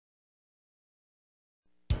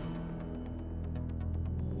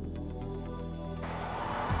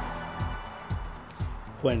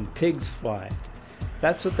when pigs fly.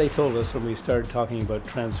 That's what they told us when we started talking about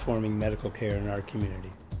transforming medical care in our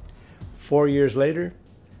community. 4 years later,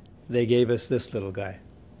 they gave us this little guy.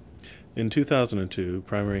 In 2002,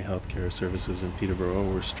 primary health care services in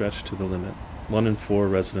Peterborough were stretched to the limit. 1 in 4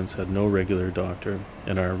 residents had no regular doctor,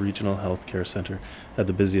 and our regional health care centre had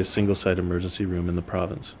the busiest single-site emergency room in the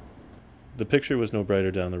province. The picture was no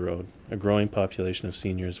brighter down the road. A growing population of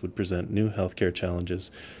seniors would present new healthcare challenges,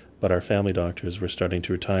 but our family doctors were starting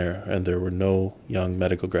to retire, and there were no young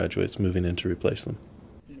medical graduates moving in to replace them.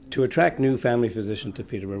 To attract new family physicians to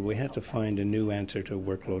Peterborough, we had to find a new answer to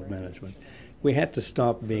workload management. We had to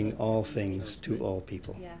stop being all things to all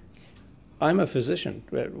people. Yeah. I'm a physician.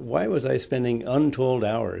 Why was I spending untold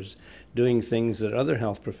hours doing things that other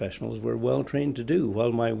health professionals were well trained to do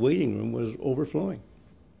while my waiting room was overflowing?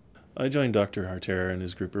 I joined Dr. Harterre and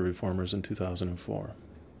his group of reformers in 2004.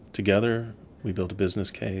 Together, we built a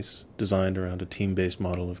business case designed around a team-based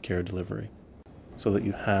model of care delivery, so that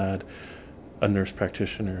you had a nurse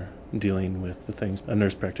practitioner dealing with the things a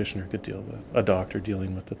nurse practitioner could deal with, a doctor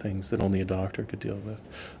dealing with the things that only a doctor could deal with,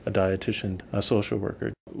 a dietitian, a social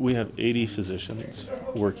worker. We have 80 physicians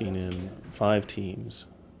working in 5 teams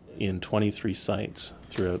in 23 sites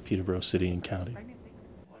throughout Peterborough City and County.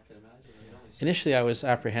 Initially, I was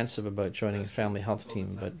apprehensive about joining a family health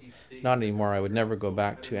team, but not anymore. I would never go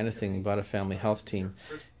back to anything but a family health team.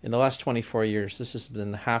 In the last 24 years, this has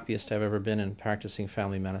been the happiest I've ever been in practicing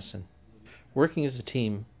family medicine. Working as a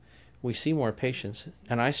team, we see more patients,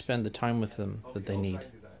 and I spend the time with them that they need.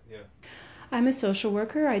 I'm a social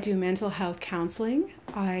worker. I do mental health counseling.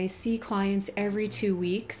 I see clients every 2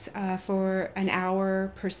 weeks for an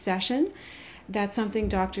hour per session. That's something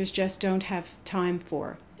doctors just don't have time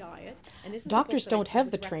for. Doctors don't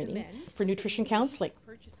have the training for nutrition counseling.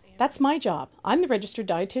 That's my job. I'm the registered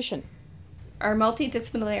dietitian. Our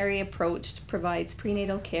multidisciplinary approach provides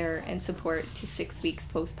prenatal care and support to 6 weeks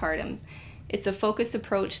postpartum. It's a focused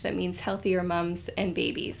approach that means healthier mums and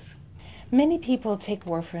babies. Many people take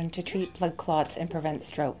warfarin to treat blood clots and prevent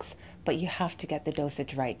strokes, but you have to get the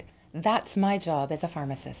dosage right. That's my job as a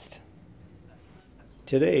pharmacist.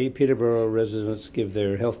 Today, Peterborough residents give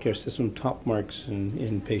their healthcare system top marks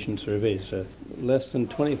in patient surveys. Less than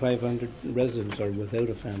 2,500 residents are without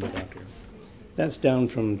a family doctor. That's down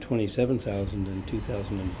from 27,000 in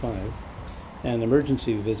 2005, and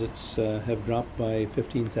emergency visits have dropped by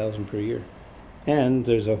 15,000 per year. And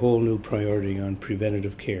there's a whole new priority on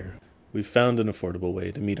preventative care. We've found an affordable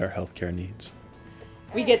way to meet our healthcare needs.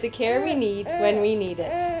 We get the care we need when we need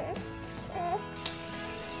it.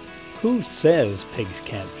 Who says pigs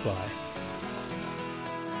can't fly?